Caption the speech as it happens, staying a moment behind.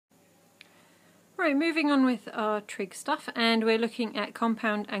Right, moving on with our trig stuff, and we're looking at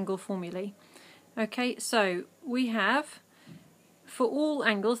compound angle formulae. Okay, so we have, for all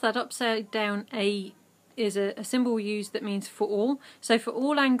angles, that upside down A is a symbol we use that means for all. So for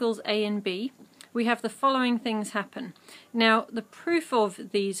all angles A and B, we have the following things happen. Now, the proof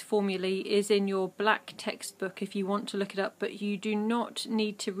of these formulae is in your black textbook if you want to look it up, but you do not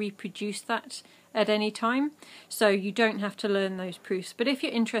need to reproduce that at any time, so you don't have to learn those proofs. But if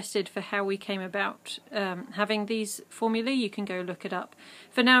you're interested for how we came about having these formulae, you can go look it up.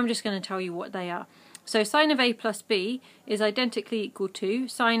 For now, I'm just going to tell you what they are. So sine of A plus B is identically equal to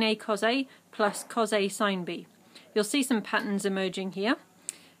sine A cos A plus cos A sine B. You'll see some patterns emerging here.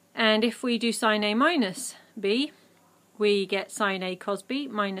 And if we do sine A minus B, we get sine A cos B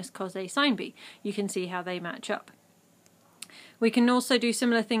minus cos A sine B. You can see how they match up. We can also do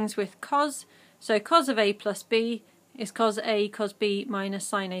similar things with cos. So cos of A plus B is cos A cos B minus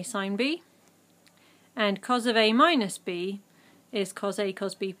sine A sine B. And cos of A minus B is cos A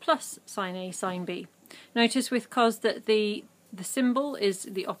cos B plus sine A sine B. Notice with cos that the symbol is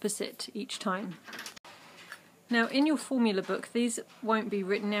the opposite each time. Now in your formula book, these won't be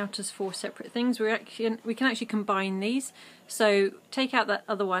written out as four separate things. We can actually combine these. So take out that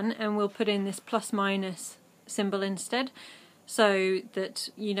other one and we'll put in this plus minus symbol instead, so that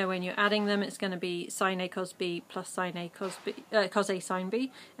you know when you're adding them it's going to be sine A cos B plus sine A cos B, cos A sine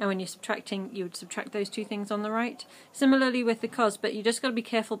B, and when you're subtracting you would subtract those two things on the right. Similarly with the cos, but you just got to be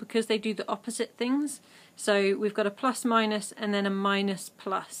careful because they do the opposite things. So we've got a plus minus and then a minus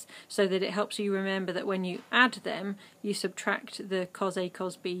plus, so that it helps you remember that when you add them you subtract the cos A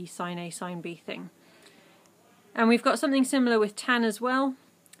cos B sine A sine B thing. And we've got something similar with tan as well.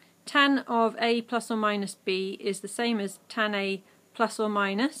 Tan of A plus or minus B is the same as tan A plus or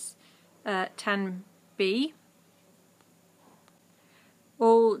minus tan B,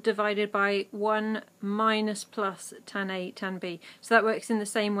 all divided by 1 minus plus tan A tan B. So that works in the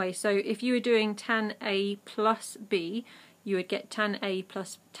same way. So if you were doing tan A plus B, you would get tan A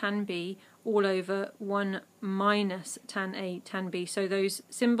plus tan B all over 1 minus tan A tan B. So those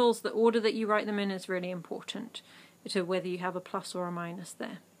symbols, the order that you write them in is really important to whether you have a plus or a minus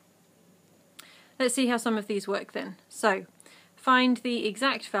there. Let's see how some of these work then. So find the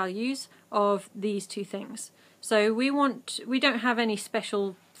exact values of these two things. So we don't have any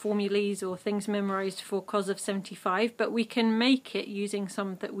special formulas or things memorized for cos of 75, but we can make it using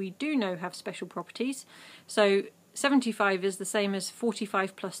some that we do know have special properties. So 75 is the same as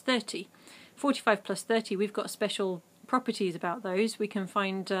 45 plus 30. 45 plus 30, we've got special properties about those. We can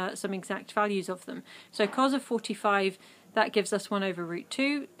find some exact values of them. So cos of 45, that gives us 1 over root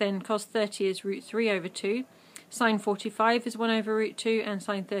 2, then cos 30 is root 3 over 2, sine 45 is 1 over root 2, and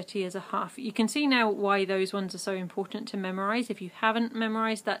sine 30 is a half. You can see now why those ones are so important to memorize. If you haven't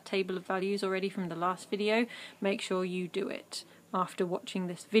memorized that table of values already from the last video, make sure you do it after watching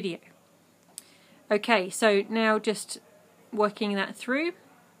this video. Okay, so now just working that through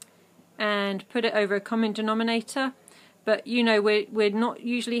and put it over a common denominator. But you know we're not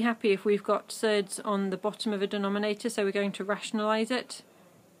usually happy if we've got surds on the bottom of a denominator, so we're going to rationalise it.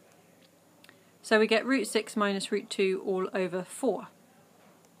 So we get root 6 minus root 2 all over 4.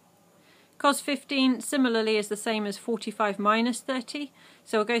 Cos 15 similarly is the same as 45 minus 30,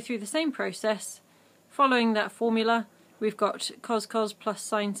 so we'll go through the same process. Following that formula, we've got cos cos plus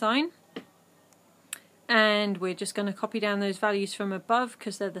sine sine. And we're just going to copy down those values from above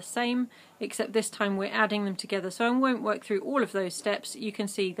because they're the same, except this time we're adding them together. So I won't work through all of those steps. You can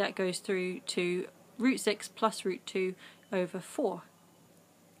see that goes through to root 6 plus root 2 over 4.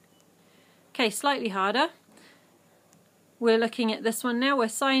 Okay, slightly harder. We're looking at this one now where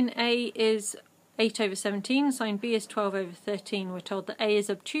sine A is 8 over 17, sine B is 12 over 13. We're told that A is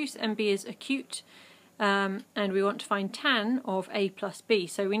obtuse and B is acute. And we want to find tan of A plus B.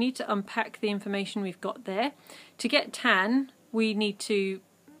 So we need to unpack the information we've got there. To get tan, we need to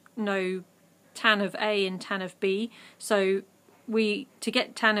know tan of A and tan of B. So to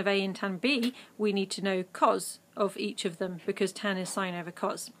get tan of A and tan B, we need to know cos of each of them, because tan is sine over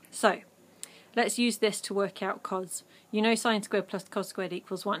cos. So let's use this to work out cos. You know sine squared plus cos squared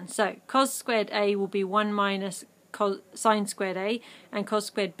equals 1. So cos squared A will be 1 minus sine squared A, and cos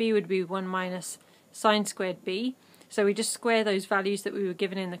squared B would be 1 minus sine squared B. So we just square those values that we were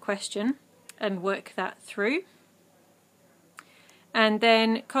given in the question and work that through. And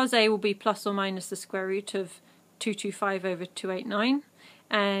then cos A will be plus or minus the square root of 225 over 289,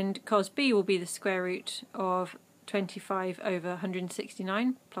 and cos B will be the square root of 25 over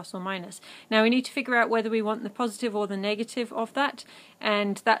 169 plus or minus. Now we need to figure out whether we want the positive or the negative of that,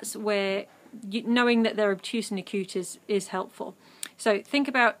 and that's where knowing that they're obtuse and acute is helpful. So think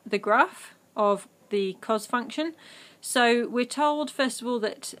about the graph of the cos function. So we're told first of all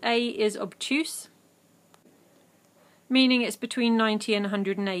that A is obtuse, meaning it's between 90 and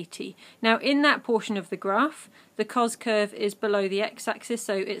 180. Now in that portion of the graph, the cos curve is below the x-axis,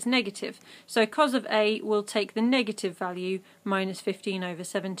 so it's negative. So cos of A will take the negative value minus 15 over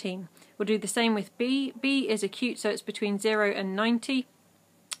 17. We'll do the same with B. B is acute, so it's between 0 and 90.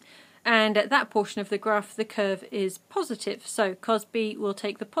 And at that portion of the graph, the curve is positive, so cos B will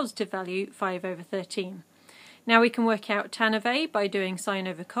take the positive value, 5 over 13. Now we can work out tan of A by doing sine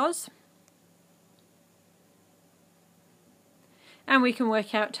over cos. And we can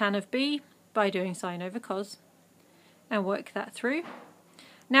work out tan of B by doing sine over cos, and work that through.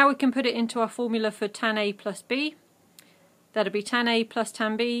 Now we can put it into our formula for tan A plus B. That'll be tan A plus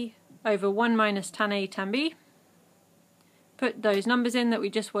tan B over 1 minus tan A tan B. Put those numbers in that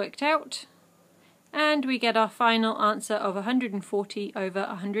we just worked out, and we get our final answer of 140 over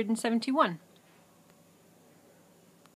 171.